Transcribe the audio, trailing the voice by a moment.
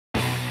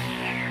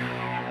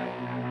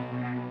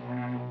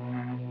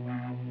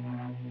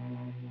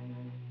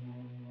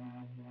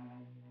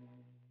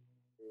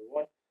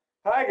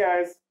Hi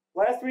guys!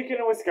 Last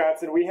weekend in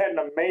Wisconsin we had an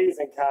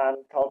amazing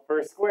con called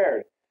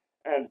FurSquared.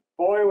 And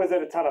boy was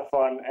it a ton of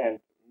fun, and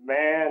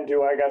man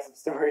do I got some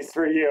stories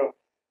for you.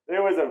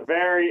 It was a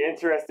very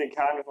interesting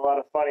con with a lot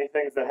of funny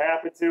things that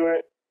happened to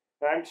it.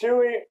 I'm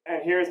Chewy,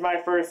 and here's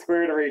my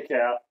FurSquared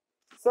recap.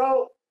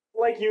 So,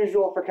 like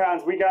usual for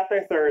cons, we got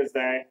there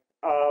Thursday.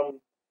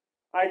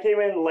 I came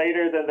in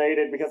later than they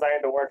did because I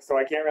had to work, so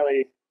I can't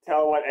really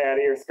tell what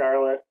Addie or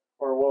Scarlett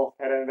or Wolf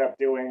had ended up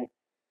doing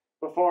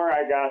before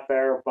I got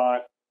there,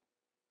 but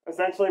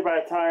essentially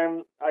by the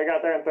time I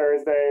got there on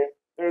Thursday,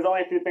 there was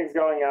only a few things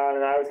going on,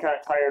 and I was kind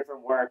of tired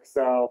from work,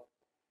 so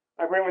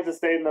I pretty much just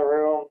stayed in the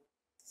room.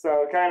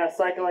 So kind of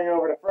cycling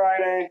over to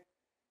Friday,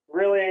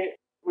 really,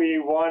 we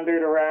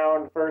wandered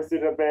around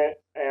fursuit a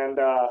bit, and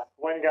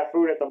went and got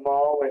food at the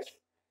mall, which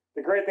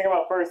the great thing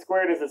about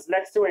FurSquared is it's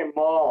next to a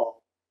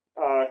mall,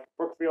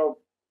 Brookfield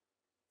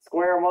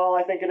Square Mall,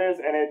 I think it is,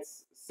 and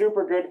it's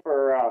super good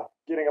for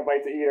getting a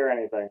bite to eat or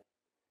anything.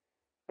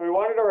 We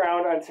wandered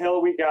around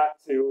until we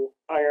got to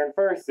Iron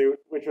Fursuit,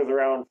 which was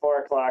around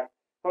 4 o'clock,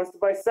 hosted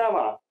by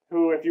Sema,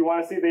 who, if you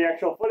want to see the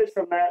actual footage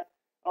from that,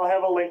 I'll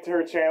have a link to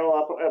her channel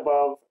up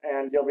above,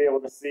 and you'll be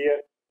able to see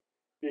it,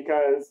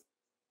 because,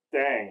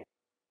 dang,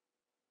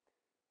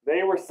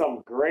 they were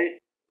some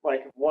great,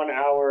 1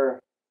 hour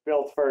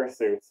built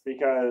fursuits,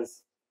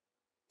 because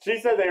she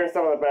said they were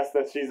some of the best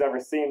that she's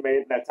ever seen made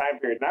in that time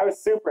period, and I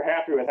was super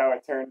happy with how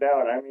it turned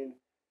out. I mean,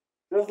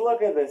 just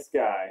look at this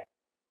guy.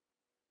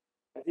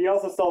 He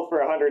also sold for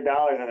 $100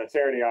 at a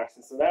charity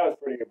auction, so that was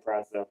pretty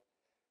impressive.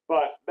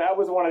 But that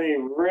was one of the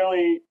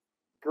really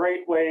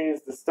great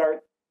ways to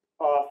start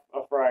off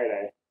a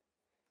Friday.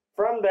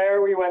 From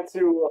there, we went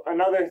to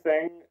another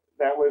thing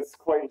that was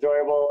quite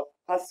enjoyable,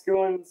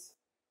 Huscoon's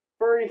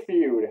Furry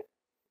Feud.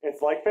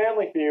 It's like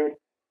Family Feud,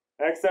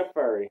 except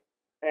furry,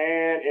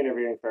 and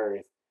interviewing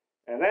furries.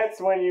 And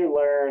that's when you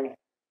learn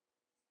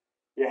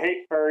you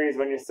hate furries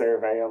when you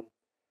survey them.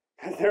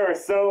 Because there were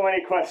so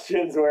many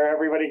questions where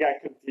everybody got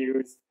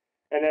confused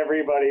and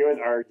everybody was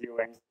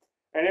arguing.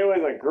 And it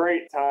was a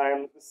great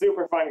time,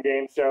 super fun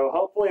game show.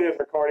 Hopefully there's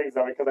recordings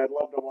of it because I'd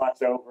love to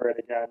watch over it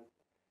again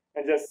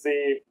and just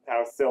see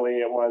how silly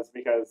it was,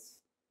 because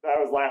I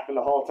was laughing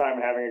the whole time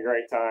and having a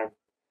great time.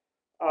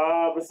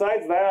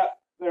 Besides that,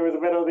 there was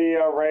a bit of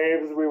the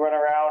raves. We went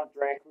around,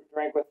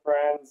 drank with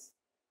friends,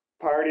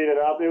 partied it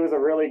up. It was a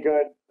really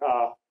good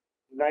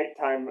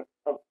nighttime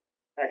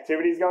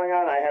activities going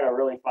on. I had a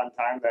really fun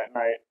time that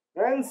night.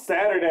 Then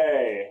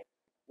Saturday.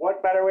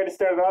 What better way to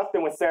start it off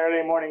than with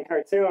Saturday morning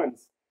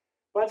cartoons?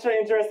 Bunch of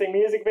interesting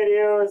music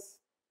videos,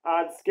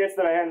 odd skits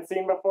that I hadn't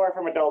seen before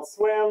from Adult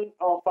Swim,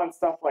 all fun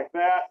stuff like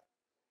that.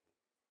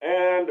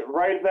 And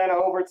right then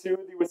over to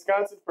the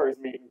Wisconsin Furs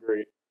meet and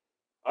greet.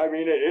 I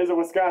mean, it is a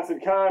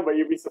Wisconsin con, but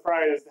you'd be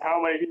surprised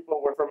how many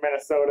people were from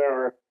Minnesota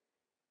or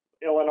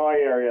Illinois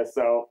area,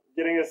 so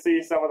getting to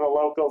see some of the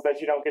locals that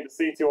you don't get to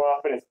see too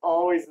often is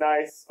always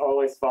nice,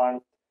 always fun.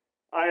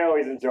 I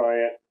always enjoy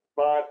it.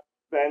 But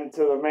then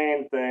to the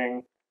main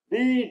thing,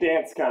 the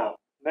dance comp.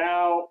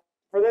 Now,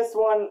 for this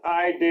one,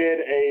 I did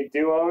a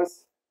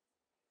duos,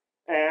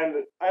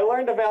 and I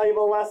learned a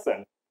valuable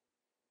lesson.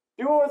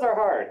 Duos are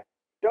hard.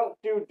 Don't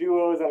do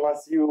duos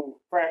unless you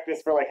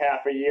practice for like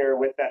half a year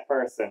with that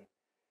person,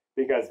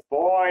 because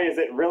boy, is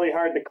it really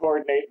hard to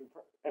coordinate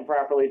and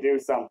properly do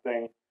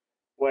something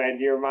when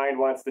your mind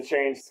wants to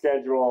change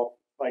schedule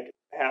like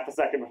half a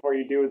second before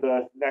you do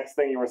the next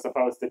thing you were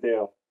supposed to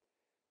do.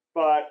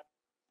 But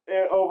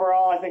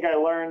overall, I think I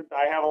learned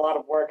I have a lot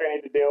of work I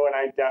need to do, and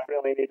I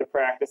definitely need to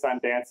practice on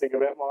dancing a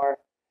bit more.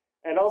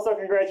 And also,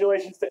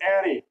 congratulations to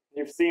Addie.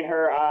 You've seen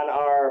her on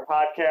our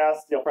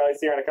podcast. You'll probably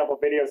see her in a couple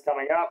videos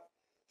coming up.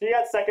 She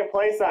got second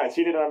place on it.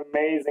 She did an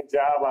amazing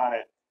job on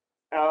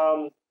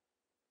it.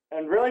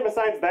 And really,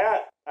 besides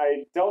that,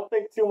 I don't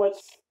think too much...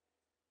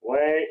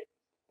 Wait.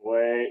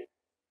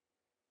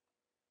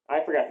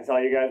 I forgot to tell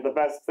you guys the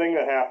best thing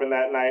that happened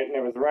that night, and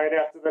it was right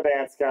after the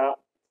dance comp.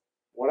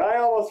 What I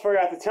almost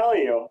forgot to tell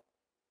you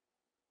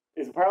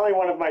is probably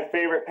one of my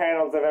favorite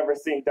panels I've ever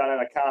seen done in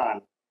a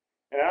con.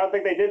 And I don't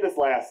think they did this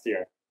last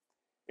year.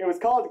 It was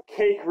called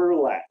Cake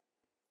Roulette.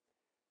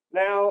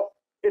 Now,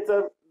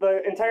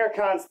 the entire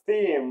con's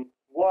theme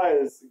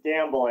was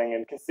gambling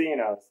and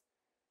casinos.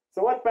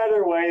 So what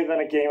better way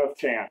than a game of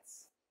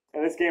chance?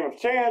 And this game of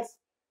chance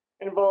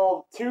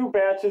involved 2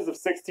 batches of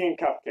 16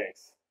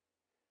 cupcakes.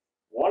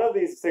 One of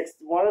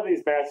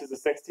these batches of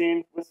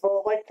 16 was full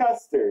of like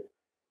custard,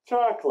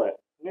 chocolate,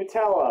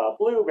 Nutella,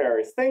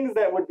 blueberries, things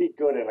that would be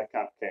good in a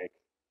cupcake.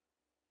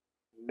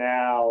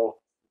 Now,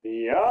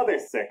 the other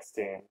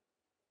 16.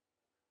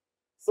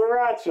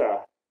 Sriracha,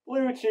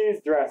 blue cheese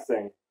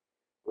dressing,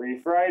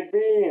 refried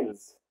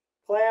beans,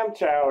 clam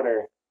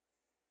chowder.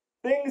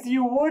 Things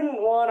you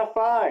wouldn't want to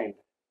find.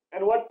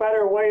 And what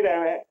better way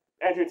to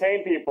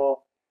entertain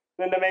people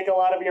than to make a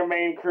lot of your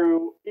main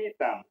crew eat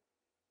them?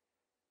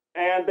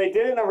 And they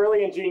did it in a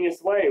really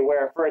ingenious way,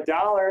 where for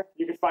 $1,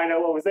 you could find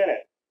out what was in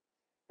it.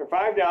 For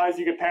 $5,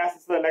 you could pass it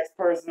to the next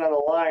person on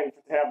the line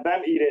to have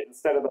them eat it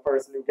instead of the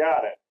person who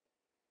got it.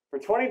 For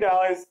 $20,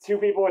 2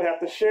 people would have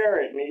to share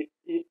it and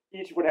eat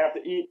each would have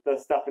to eat the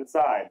stuff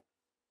inside.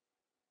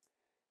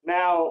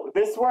 Now,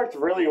 this worked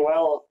really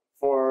well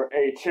for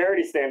a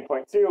charity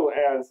standpoint too,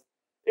 as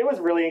it was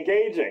really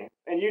engaging,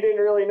 and you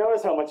didn't really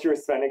notice how much you were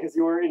spending because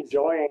you were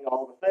enjoying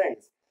all the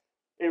things.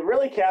 It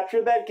really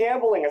captured that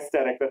gambling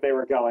aesthetic that they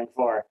were going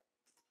for.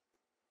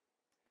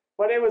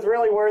 But it was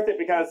really worth it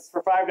because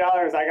for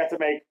 $5 I got to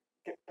make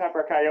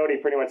Pepper Coyote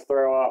pretty much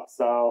throw up,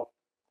 so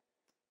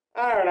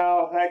I don't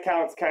know, that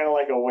counts kind of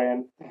like a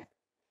win.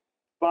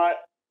 But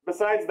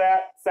besides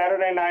that,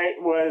 Saturday night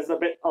was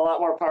a lot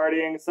more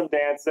partying, some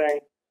dancing.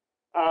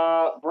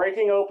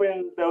 Breaking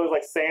open those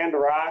like sand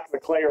rocks, the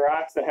clay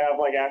rocks that have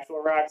like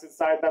actual rocks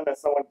inside them that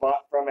someone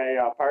bought from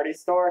a party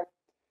store.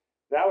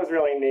 That was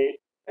really neat.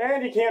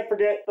 And you can't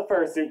forget the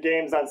fursuit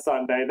games on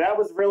Sunday. That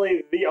was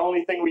really the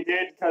only thing we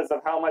did because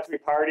of how much we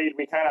partied.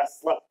 We kind of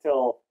slept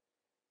till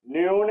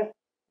noon,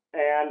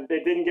 and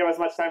it didn't give us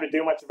much time to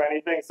do much of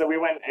anything, so we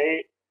went and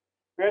ate.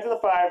 We went to the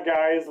Five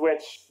Guys,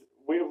 which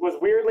was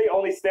weirdly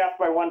only staffed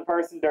by one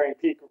person during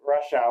peak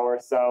rush hour,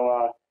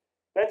 so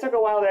that took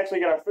a while to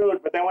actually get our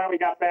food, but then when we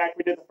got back,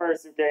 we did the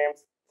fursuit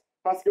games.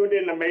 Pascu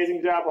did an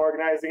amazing job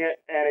organizing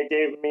it, and it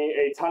gave me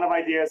a ton of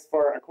ideas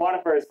for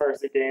Aquanifers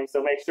fursuit game,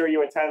 so make sure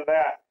you attend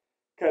that,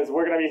 because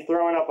we're going to be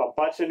throwing up a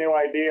bunch of new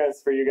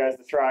ideas for you guys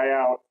to try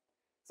out.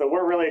 So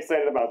we're really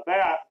excited about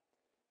that.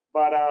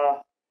 But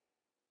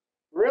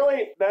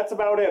really, that's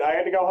about it. I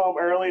had to go home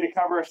early to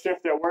cover a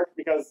shift at work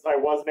because I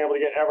wasn't able to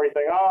get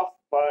everything off,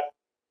 but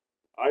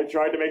I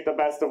tried to make the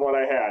best of what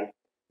I had.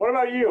 What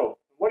about you?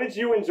 What did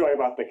you enjoy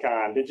about the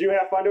con? Did you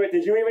have fun to it?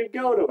 Did you even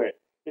go to it?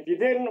 If you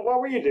didn't, what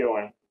were you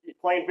doing?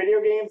 Playing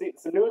video games, eating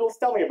some noodles?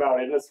 Tell me about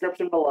it in the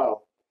description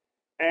below.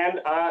 And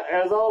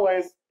as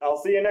always, I'll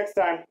see you next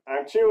time.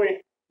 I'm Chewy.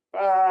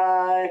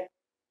 Bye.